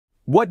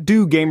What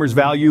do gamers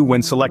value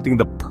when selecting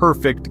the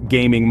perfect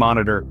gaming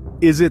monitor?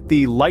 Is it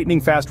the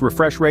lightning-fast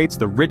refresh rates,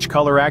 the rich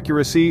color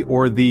accuracy,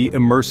 or the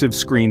immersive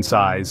screen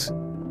size?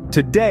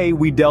 Today,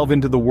 we delve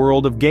into the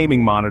world of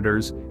gaming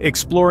monitors,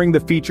 exploring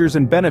the features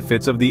and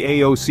benefits of the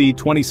AOC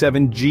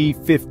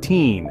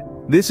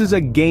 27G15. This is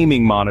a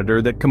gaming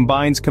monitor that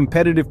combines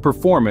competitive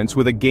performance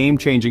with a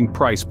game-changing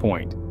price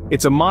point.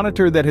 It's a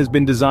monitor that has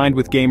been designed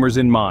with gamers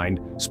in mind,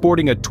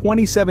 sporting a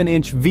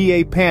 27-inch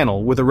VA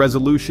panel with a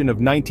resolution of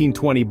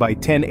 1920 by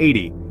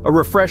 1080, a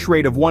refresh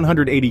rate of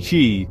 180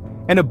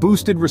 Hz, and a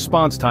boosted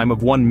response time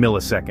of 1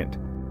 millisecond.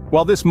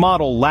 While this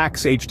model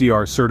lacks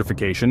HDR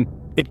certification,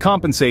 it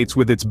compensates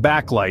with its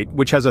backlight,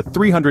 which has a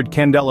 300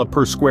 candela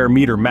per square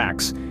meter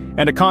max,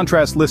 and a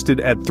contrast listed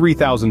at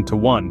 3000 to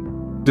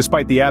 1.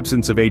 Despite the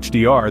absence of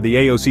HDR, the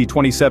AOC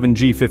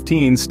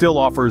 27G15 still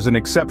offers an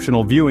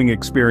exceptional viewing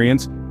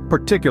experience,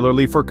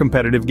 particularly for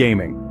competitive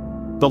gaming.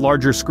 The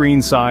larger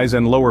screen size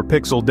and lower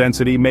pixel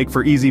density make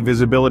for easy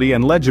visibility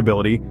and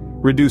legibility,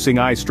 reducing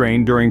eye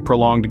strain during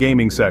prolonged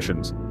gaming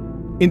sessions.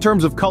 In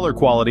terms of color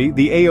quality,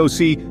 the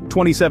AOC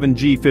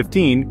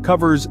 27G15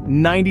 covers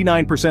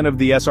 99% of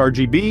the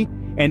sRGB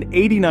and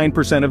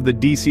 89% of the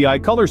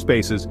DCI color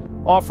spaces,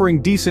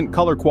 offering decent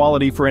color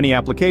quality for any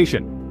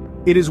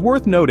application. It is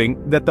worth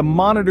noting that the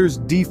monitor's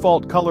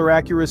default color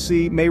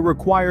accuracy may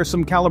require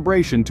some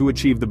calibration to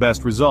achieve the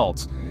best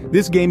results.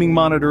 This gaming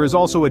monitor is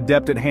also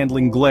adept at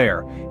handling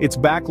glare. Its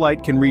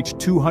backlight can reach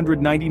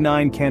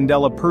 299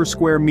 candela per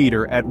square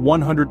meter at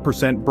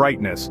 100%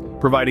 brightness,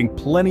 providing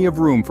plenty of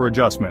room for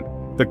adjustment.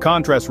 The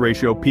contrast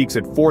ratio peaks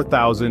at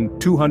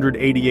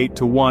 4,288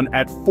 to 1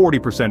 at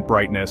 40%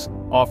 brightness,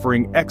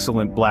 offering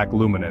excellent black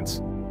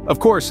luminance. Of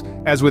course,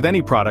 as with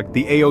any product,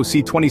 the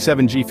AOC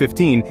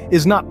 27G15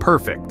 is not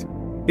perfect.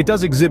 It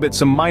does exhibit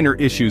some minor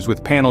issues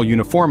with panel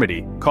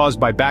uniformity, caused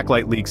by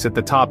backlight leaks at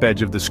the top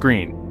edge of the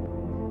screen.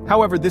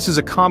 However, this is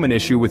a common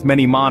issue with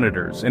many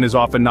monitors and is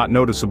often not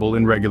noticeable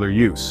in regular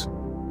use.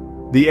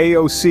 The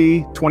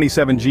AOC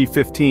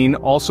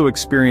 27G15 also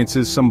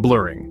experiences some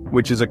blurring,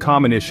 which is a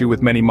common issue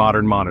with many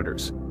modern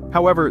monitors.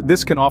 However,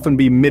 this can often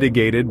be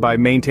mitigated by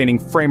maintaining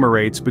frame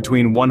rates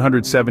between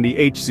 170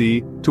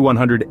 Hz to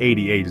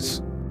 180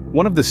 Hz.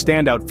 One of the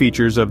standout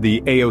features of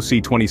the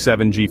AOC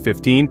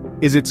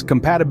 27G15 is its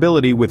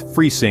compatibility with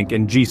FreeSync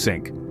and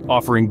G-Sync,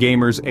 offering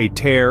gamers a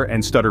tear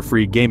and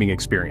stutter-free gaming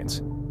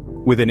experience.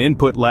 With an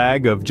input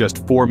lag of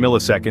just 4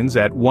 milliseconds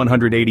at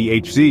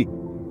 180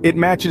 Hz, it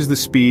matches the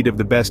speed of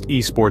the best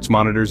esports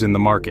monitors in the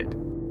market.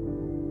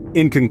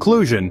 In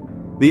conclusion,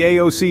 the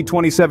AOC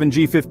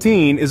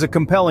 27G15 is a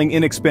compelling,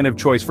 inexpensive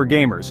choice for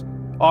gamers,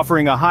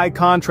 offering a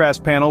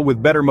high-contrast panel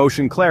with better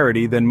motion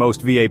clarity than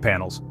most VA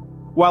panels.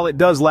 While it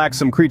does lack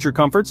some creature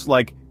comforts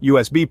like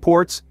USB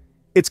ports,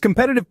 its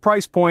competitive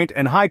price point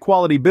and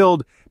high-quality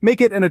build make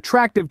it an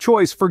attractive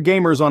choice for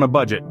gamers on a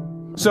budget.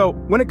 So,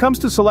 when it comes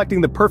to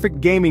selecting the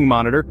perfect gaming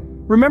monitor,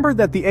 remember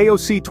that the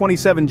AOC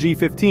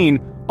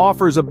 27G15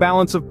 offers a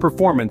balance of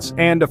performance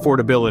and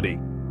affordability.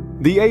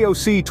 The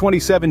AOC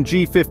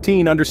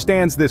 27G15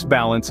 understands this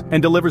balance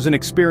and delivers an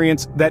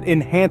experience that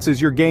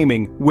enhances your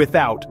gaming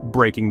without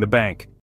breaking the bank.